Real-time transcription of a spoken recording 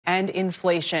and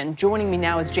inflation. Joining me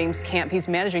now is James Camp. He's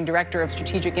Managing Director of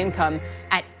Strategic Income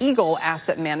at Eagle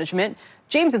Asset Management.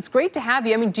 James, it's great to have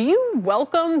you. I mean, do you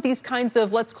welcome these kinds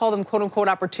of, let's call them quote unquote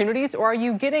opportunities, or are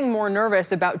you getting more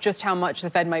nervous about just how much the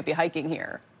Fed might be hiking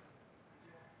here?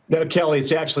 No, Kelly,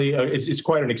 it's actually it's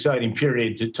quite an exciting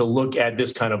period to look at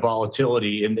this kind of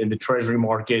volatility in the Treasury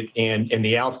market and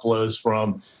the outflows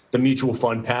from the mutual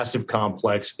fund passive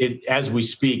complex. As we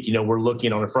speak, we're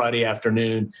looking on a Friday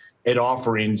afternoon at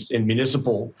offerings in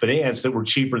municipal finance that were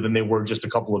cheaper than they were just a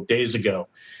couple of days ago.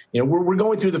 We're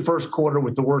going through the first quarter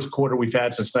with the worst quarter we've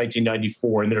had since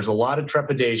 1994, and there's a lot of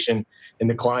trepidation in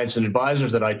the clients and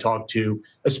advisors that I talk to,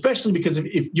 especially because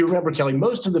if you remember, Kelly,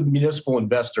 most of the municipal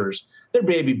investors, they're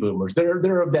baby boomers.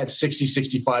 They're of that 60,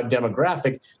 65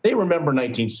 demographic. They remember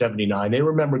 1979. They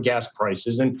remember gas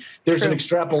prices, and there's an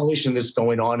extrapolation that's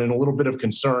going on and a little bit of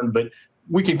concern, but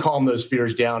we can calm those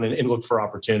fears down and look for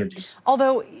opportunities.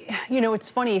 Although, it's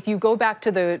funny, if you go back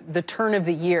to the turn of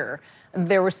the year,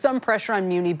 there was some pressure on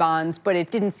muni bonds, but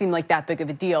it didn't seem like that big of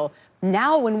a deal.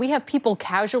 Now, when we have people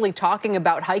casually talking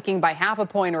about hiking by half a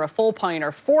point or a full point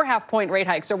or 4 half-point rate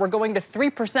hikes, or we're going to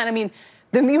 3%, I mean,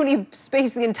 the muni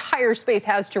space, the entire space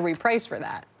has to reprice for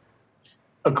that.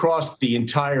 Across the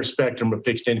entire spectrum of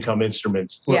fixed income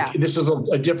instruments. Look, This is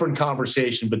a different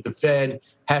conversation, but the Fed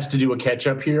has to do a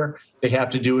catch-up here. They have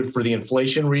to do it for the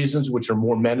inflation reasons, which are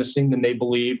more menacing than they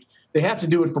believed. They have to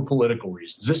do it for political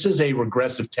reasons. This is a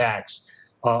regressive tax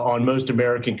on most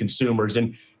American consumers,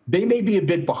 and they may be a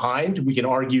bit behind. We can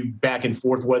argue back and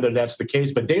forth whether that's the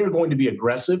case, but they are going to be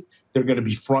aggressive. They're going to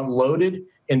be front-loaded,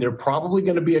 and they're probably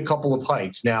going to be a couple of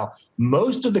hikes. Now,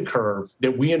 most of the curve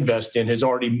that we invest in has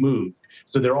already moved,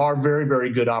 so there are very, very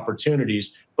good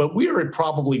opportunities, but we are at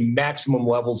probably maximum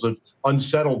levels of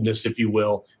unsettledness, if you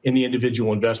will, in the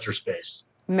individual investor space.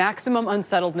 Maximum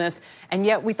unsettledness, and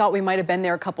yet we thought we might have been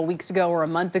there a couple weeks ago or a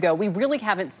month ago. We really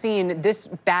haven't seen this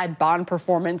bad bond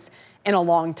performance in a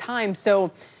long time.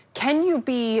 So can you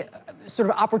be sort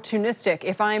of opportunistic?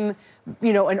 If I'm,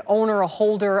 an owner, a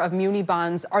holder of muni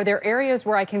bonds, are there areas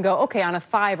where I can go, okay, on a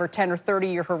 5 or 10 or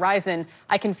 30-year horizon,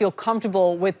 I can feel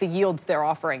comfortable with the yields they're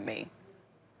offering me?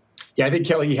 Yeah, I think,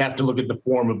 Kelly, you have to look at the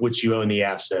form of which you own the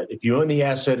asset. If you own the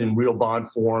asset in real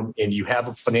bond form and you have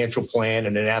a financial plan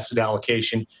and an asset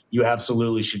allocation, you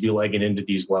absolutely should be legging into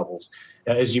these levels.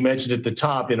 As you mentioned at the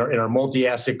top, in our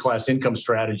multi-asset class income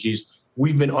strategies,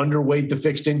 we've been underweight the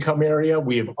fixed income area.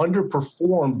 We have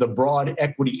underperformed the broad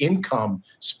equity income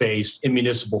space in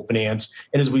municipal finance.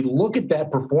 And as we look at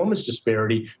that performance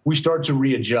disparity, we start to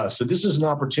readjust. So this is an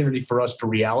opportunity for us to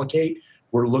reallocate.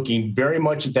 We're looking very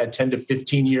much at that 10 to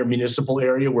 15-year municipal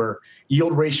area where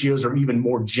yield ratios are even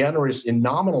more generous in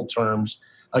nominal terms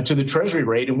to the Treasury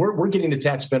rate, and we're getting the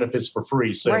tax benefits for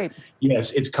free. So,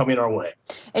 yes, it's coming our way.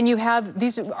 And you have,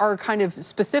 these are kind of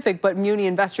specific, but muni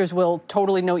investors will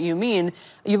totally know what you mean.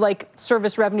 You like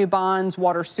service revenue bonds,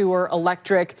 water, sewer,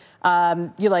 electric.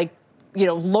 You like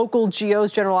local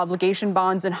GOs, general obligation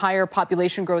bonds in higher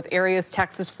population growth areas,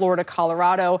 Texas, Florida,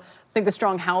 Colorado. I think the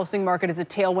strong housing market is a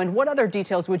tailwind. What other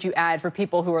details would you add for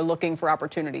people who are looking for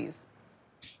opportunities?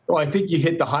 Well, I think you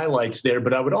hit the highlights there,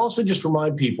 but I would also just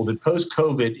remind people that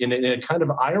post-COVID, in a kind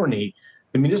of irony,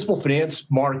 the municipal finance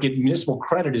market, municipal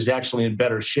credit is actually in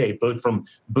better shape, both from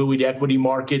buoyed equity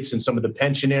markets and some of the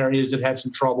pension areas that had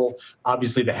some trouble.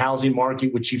 Obviously, the housing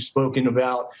market, which you've spoken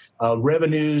about,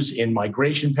 revenues and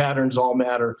migration patterns all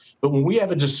matter. But when we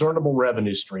have a discernible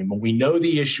revenue stream, when we know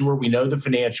the issuer, we know the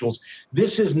financials,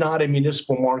 this is not a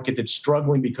municipal market that's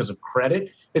struggling because of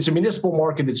credit. It's a municipal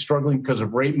market that's struggling because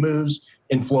of rate moves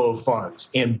and flow of funds.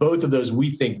 And both of those, we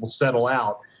think, will settle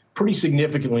out pretty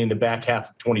significantly in the back half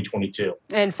of 2022.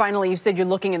 And finally, you said you're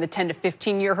looking in the 10 to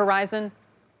 15-year horizon?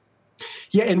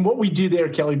 Yeah, and what we do there,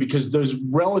 Kelly, because those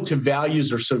relative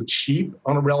values are so cheap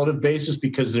on a relative basis,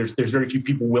 because there's very few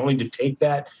people willing to take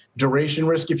that duration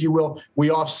risk, if you will, we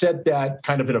offset that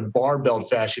kind of in a barbell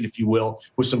fashion, if you will,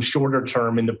 with some shorter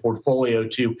term in the portfolio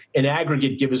to, in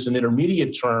aggregate, give us an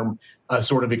intermediate term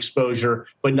sort of exposure,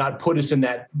 but not put us in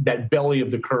that belly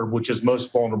of the curve, which is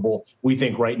most vulnerable, we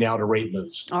think, right now to rate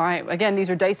moves. All right. Again, these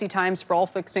are dicey times for all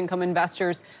fixed income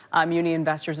investors, muni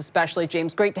investors especially.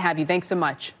 James, great to have you. Thanks so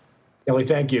much. Ellie,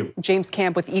 thank you. James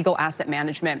Camp with Eagle Asset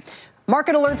Management.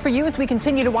 Market alert for you as we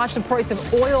continue to watch the price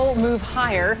of oil move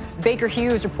higher. Baker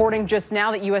Hughes reporting just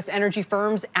now that U.S. energy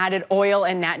firms added oil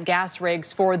and nat gas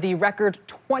rigs for the record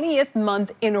 20th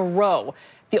month in a row.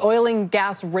 The oil and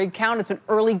gas rig count, it's an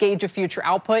early gauge of future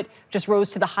output, just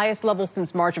rose to the highest level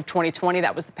since March of 2020.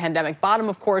 That was the pandemic bottom,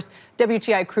 of course.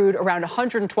 WTI crude around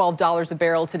 $112 a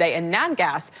barrel today, and nat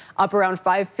gas up around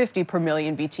 $5.50 per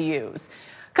million BTUs.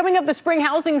 Coming up, the spring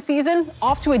housing season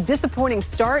off to a disappointing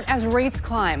start as rates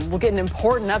climb. We'll get an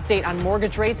important update on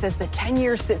mortgage rates as the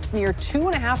 10-year sits near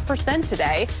 2.5%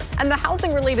 today, and the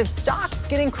housing-related stocks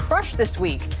getting crushed this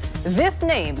week. This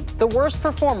name, the worst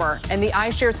performer, and the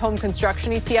iShares Home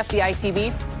Construction ETF, the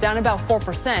ITB, down about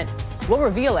 4%. We'll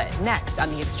reveal it next on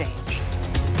The Exchange.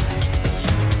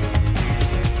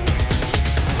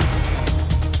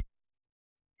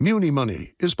 Muni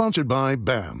Money is sponsored by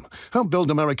BAM. Help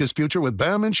build America's future with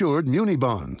BAM-insured Muni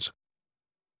bonds.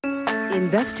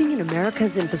 Investing in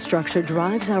America's infrastructure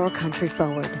drives our country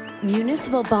forward.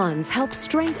 Municipal bonds help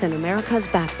strengthen America's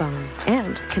backbone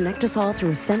and connect us all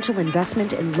through essential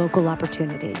investment in local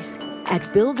opportunities.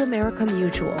 At Build America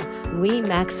Mutual, we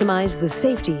maximize the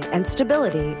safety and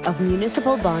stability of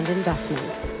municipal bond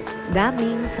investments. That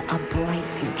means a bright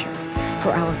future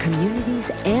for our communities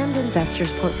and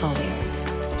investors' portfolios.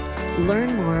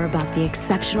 Learn more about the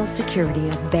exceptional security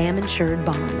of BAM-insured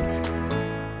bonds